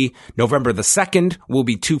 243. November the 2nd will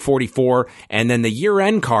be 244. And then the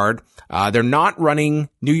year-end card, they're not running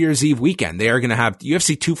New Year's Eve weekend. They are going to have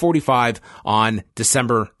UFC 245 on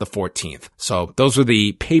December the 14th. So those are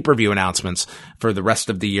the pay-per-view announcements for the rest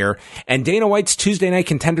of the year. And Dana White's Tuesday Night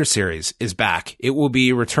Contender Series is back. It will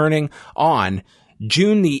be returning on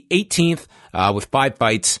June the 18th, with 5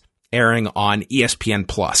 fights airing on ESPN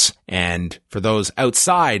Plus. And for those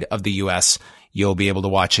outside of the US, you'll be able to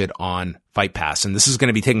watch it on Fight Pass. And this is going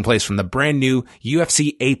to be taking place from the brand new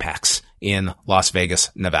UFC Apex in Las Vegas,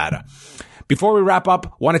 Nevada. Before we wrap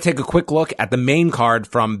up, want to take a quick look at the main card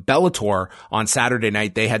from Bellator on Saturday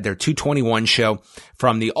night. They had their 221 show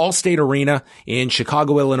from the Allstate Arena in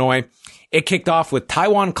Chicago, Illinois. It kicked off with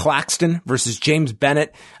Taiwan Claxton versus James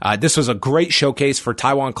Bennett. This was a great showcase for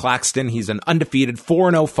Taiwan Claxton. He's an undefeated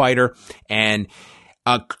 4-0 fighter, and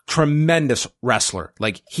a tremendous wrestler.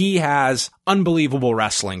 Like, he has unbelievable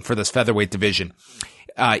wrestling for this featherweight division.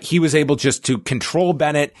 He was able just to control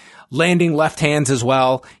Bennett, landing left hands as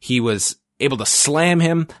well. He was able to slam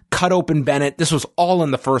him, cut open Bennett. This was all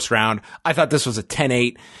in the first round. I thought this was a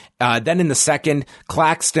 10-8. Then in the second,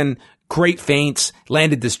 Claxton, great feints,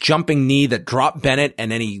 landed this jumping knee that dropped Bennett,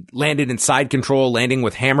 and then he landed in side control, landing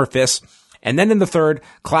with hammer fists. And then in the third,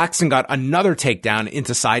 Claxton got another takedown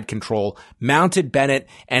into side control, mounted Bennett,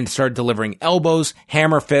 and started delivering elbows,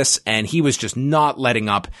 hammer fists, and he was just not letting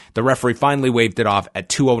up. The referee finally waved it off at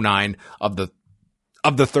 2:09 of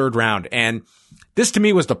the third round. And this to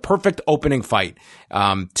me was the perfect opening fight,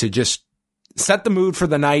 to just set the mood for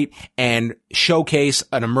the night and showcase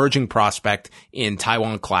an emerging prospect in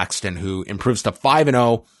Tywan Claxton, who improves to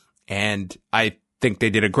 5-0. And I think they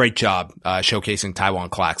did a great job, showcasing Tywan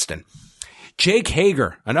Claxton. Jake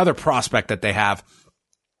Hager, another prospect that they have.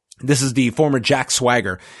 This is the former Jack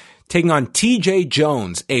Swagger, taking on TJ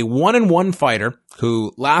Jones, a 1-1 fighter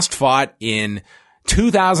who last fought in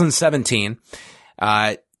 2017.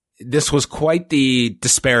 This was quite the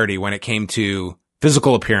disparity when it came to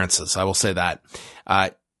physical appearances. I will say that.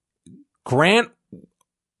 Grant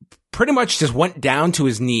pretty much just went down to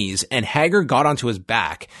his knees, and Hager got onto his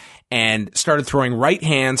back and started throwing right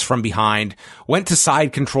hands from behind, went to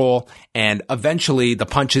side control, and eventually the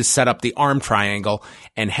punches set up the arm triangle,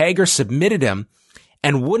 and Hager submitted him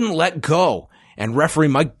and wouldn't let go. And referee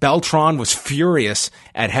Mike Beltran was furious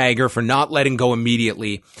at Hager for not letting go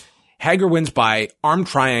immediately. Hager wins by arm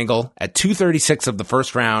triangle at 2:36 of the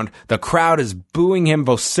first round. The crowd is booing him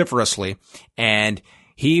vociferously, and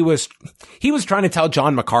he was trying to tell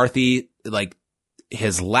John McCarthy, like,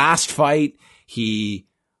 his last fight, he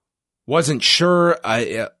wasn't sure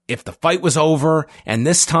if the fight was over, and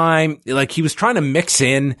this time, like, he was trying to mix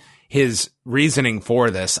in his reasoning for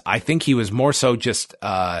this. I think he was more so just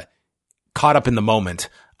caught up in the moment.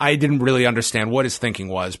 I didn't really understand what his thinking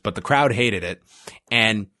was, but the crowd hated it.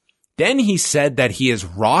 And then he said that he is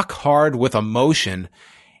rock hard with emotion,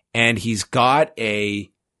 and he's got a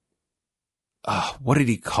what did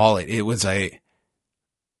he call it? It was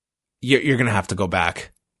you're going to have to go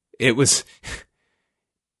back. It was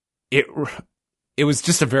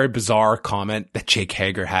just a very bizarre comment that Jake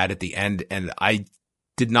Hager had at the end, and I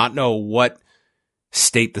did not know what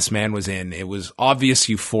state this man was in. It was obvious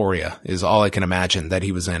euphoria is all I can imagine that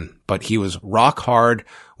he was in, but he was rock hard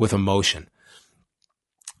with emotion.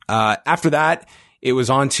 After that, it was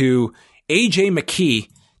on to AJ McKee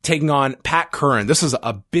taking on Pat Curran. This is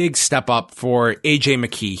a big step up for AJ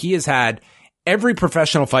McKee. He has had every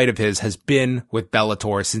professional fight of his has been with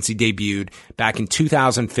Bellator since he debuted back in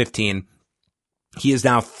 2015. He is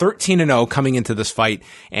now 13-0 coming into this fight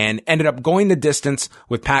and ended up going the distance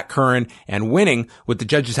with Pat Curran and winning, with the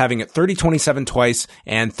judges having it 30-27 twice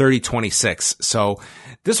and 30-26. So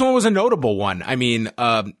this one was a notable one. I mean,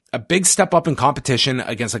 a big step up in competition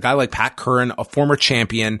against a guy like Pat Curran, a former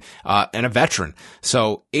champion, and a veteran.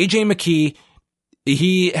 So AJ McKee,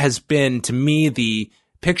 he has been, to me, the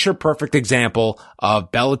picture perfect example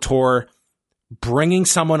of Bellator bringing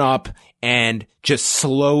someone up and just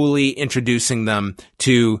slowly introducing them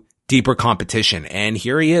to deeper competition. And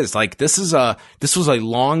here he is. Like, this was a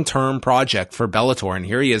long-term project for Bellator. And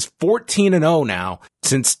here he is, 14-0 now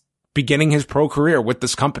since beginning his pro career with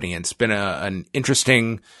this company. And it's been an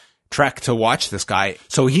interesting trek to watch this guy.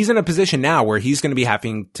 So he's in a position now where he's going to be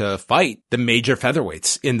having to fight the major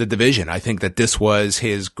featherweights in the division. I think that this was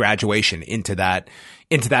his graduation into that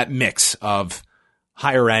mix of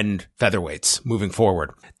higher end featherweights moving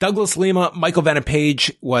forward. Douglas Lima, Michael Venom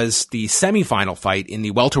Page was the semifinal fight in the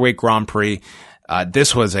welterweight Grand Prix.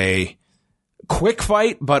 This was a quick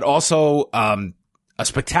fight, but also a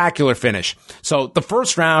spectacular finish. So the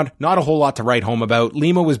first round, not a whole lot to write home about.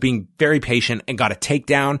 Lima was being very patient and got a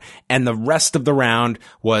takedown, and the rest of the round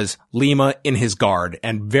was Lima in his guard,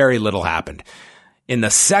 and very little happened. In the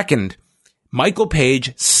second, Michael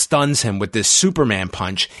Page stuns him with this Superman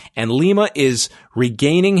punch, and Lima is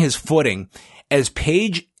regaining his footing as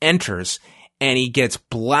Page enters, and he gets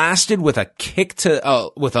blasted with a kick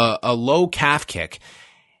with a low calf kick,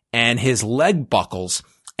 and his leg buckles.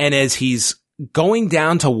 And as he's going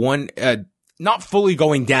down to one, not fully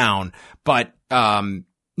going down, but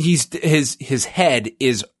his head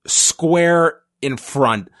is square in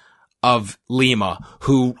front of Lima,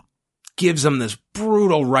 who gives him this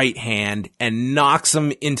brutal right hand and knocks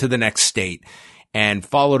him into the next state, and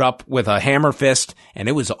followed up with a hammer fist, and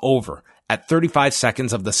it was over at 35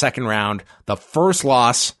 seconds of the second round. The first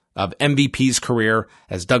loss of MVP's career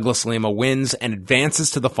as Douglas Lima wins and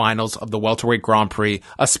advances to the finals of the welterweight Grand Prix.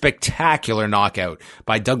 A spectacular knockout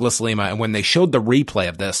by Douglas Lima. And when they showed the replay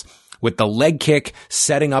of this with the leg kick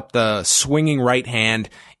setting up the swinging right hand,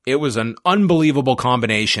 it was an unbelievable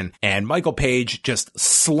combination, and Michael Page just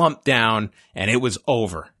slumped down, and it was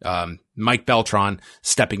over. Mike Beltran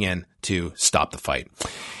stepping in to stop the fight.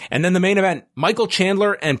 And then the main event, Michael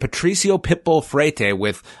Chandler and Patricio Pitbull Freite,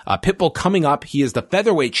 with Pitbull coming up. He is the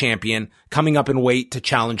featherweight champion, coming up in weight to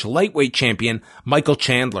challenge lightweight champion Michael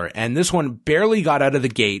Chandler. And this one barely got out of the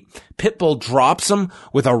gate. Pitbull drops him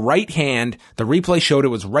with a right hand. The replay showed it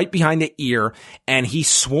was right behind the ear, and he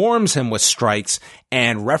swarms him with strikes.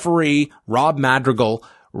 And referee Rob Madrigal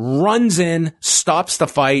runs in, stops the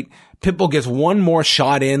fight. Pitbull gets one more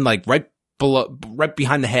shot in, like right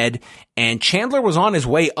behind the head, and Chandler was on his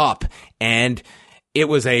way up, and it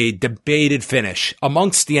was a debated finish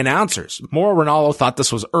amongst the announcers. Mauro Ranallo thought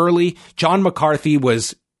this was early. John McCarthy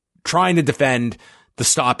was trying to defend the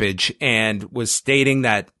stoppage and was stating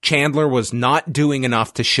that Chandler was not doing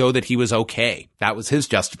enough to show that he was okay. That was his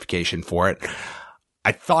justification for it.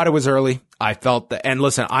 I thought it was early. I felt that, and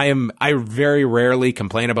listen, I very rarely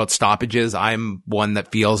complain about stoppages. I'm one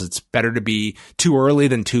that feels it's better to be too early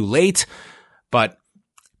than too late. But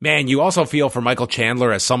man, you also feel for Michael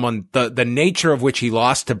Chandler as someone, the nature of which he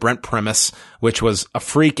lost to Brent Primus, which was a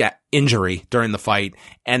freak injury during the fight.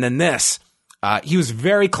 And then this, he was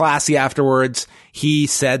very classy afterwards. He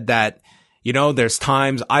said that, there's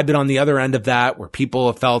times I've been on the other end of that where people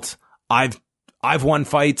have felt I've won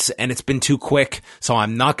fights and it's been too quick, so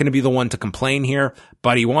I'm not going to be the one to complain here,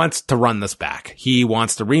 but he wants to run this back. He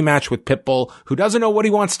wants to rematch with Pitbull, who doesn't know what he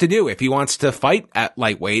wants to do, if he wants to fight at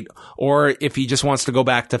lightweight or if he just wants to go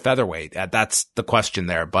back to featherweight. That's the question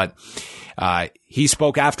there. But he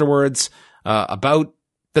spoke afterwards about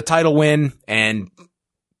the title win, and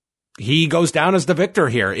he goes down as the victor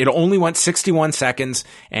here. It only went 61 seconds,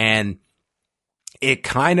 and it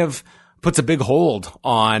kind of puts a big hold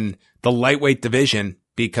on the lightweight division,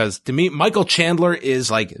 because to me, Michael Chandler is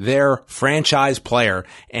like their franchise player.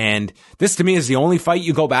 And this to me is the only fight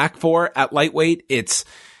you go back for at lightweight. It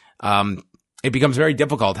becomes very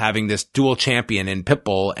difficult having this dual champion in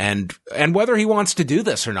Pitbull, and whether he wants to do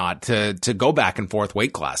this or not, to go back and forth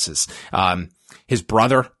weight classes. His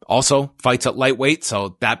brother also fights at lightweight,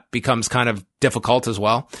 so that becomes kind of difficult as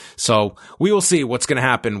well. So we will see what's going to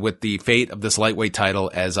happen with the fate of this lightweight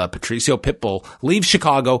title as Patricio Pitbull leaves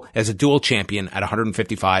Chicago as a dual champion at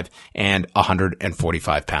 155 and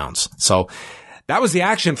 145 pounds. So that was the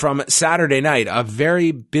action from Saturday night. A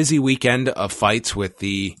very busy weekend of fights with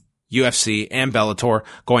the UFC and Bellator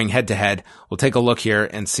going head to head. We'll take a look here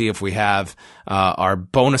and see if we have our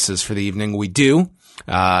bonuses for the evening. We do.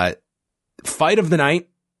 Fight of the night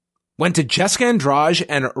went to Jessica Andrade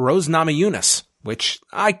and Rose Namajunas, which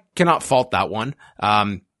I cannot fault that one.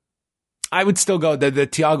 I would still go the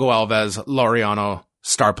Thiago Alves Laureano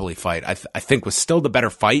Starpoli fight. I think was still the better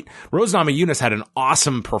fight. Rose Namajunas had an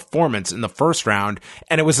awesome performance in the first round,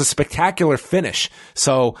 and it was a spectacular finish.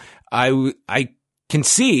 So I can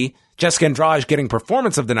see Jessica Andrade getting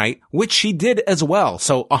performance of the night, which she did as well.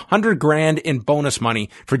 So $100,000 in bonus money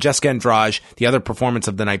for Jessica Andrade. The other performance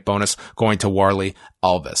of the night bonus going to Warlley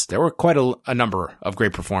Alves. There were quite a number of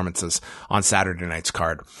great performances on Saturday night's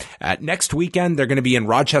card. Next weekend, they're going to be in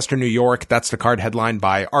Rochester, New York. That's the card headlined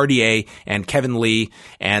by RDA and Kevin Lee.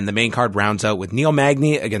 And the main card rounds out with Neil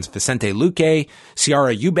Magny against Vicente Luque,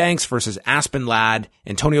 Ciara Eubanks versus Aspen Ladd,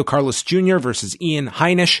 Antonio Carlos Jr. versus Ian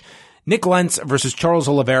Heinisch, Nick Lentz versus Charles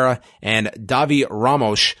Oliveira, and Davi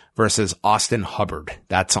Ramos versus Austin Hubbard.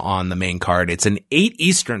 That's on the main card. It's an 8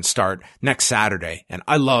 Eastern start next Saturday, and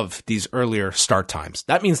I love these earlier start times.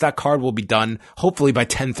 That means that card will be done hopefully by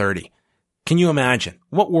 10:30. Can you imagine?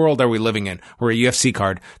 What world are we living in where a UFC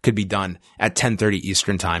card could be done at 10:30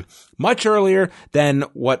 Eastern time? Much earlier than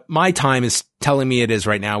what my time is telling me it is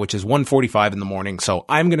right now, which is 1:45 in the morning. So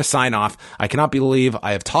I'm going to sign off. I cannot believe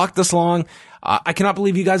I have talked this long. I cannot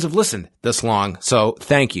believe you guys have listened this long. So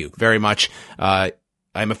thank you very much. I'm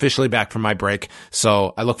officially back from my break.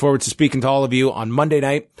 So I look forward to speaking to all of you on Monday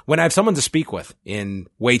night when I have someone to speak with in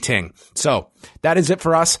Wei Ting. So that is it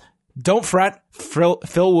for us. Don't fret. Phil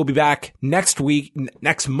will be back next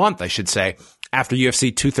month, I should say, after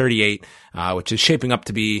UFC 238, which is shaping up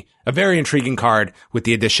to be a very intriguing card with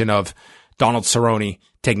the addition of Donald Cerrone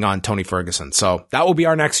taking on Tony Ferguson. So that will be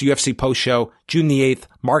our next UFC post show, June the 8th.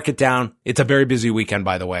 Mark it down. It's a very busy weekend,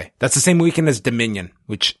 by the way. That's the same weekend as Dominion,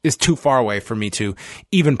 which is too far away for me to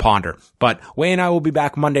even ponder. But Wei and I will be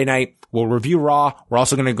back Monday night. We'll review Raw. We're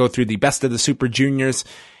also going to go through the best of the Super Juniors.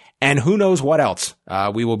 and who knows what else.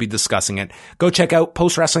 We will be discussing it. Go check out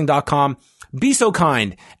postwrestling.com. Be so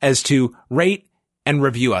kind as to rate and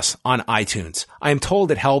review us on iTunes. I am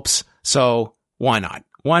told it helps, so why not?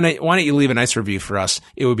 Why don't you leave a nice review for us?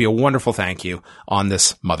 It would be a wonderful thank you on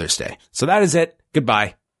this Mother's Day. So that is it.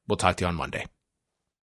 Goodbye. We'll talk to you on Monday.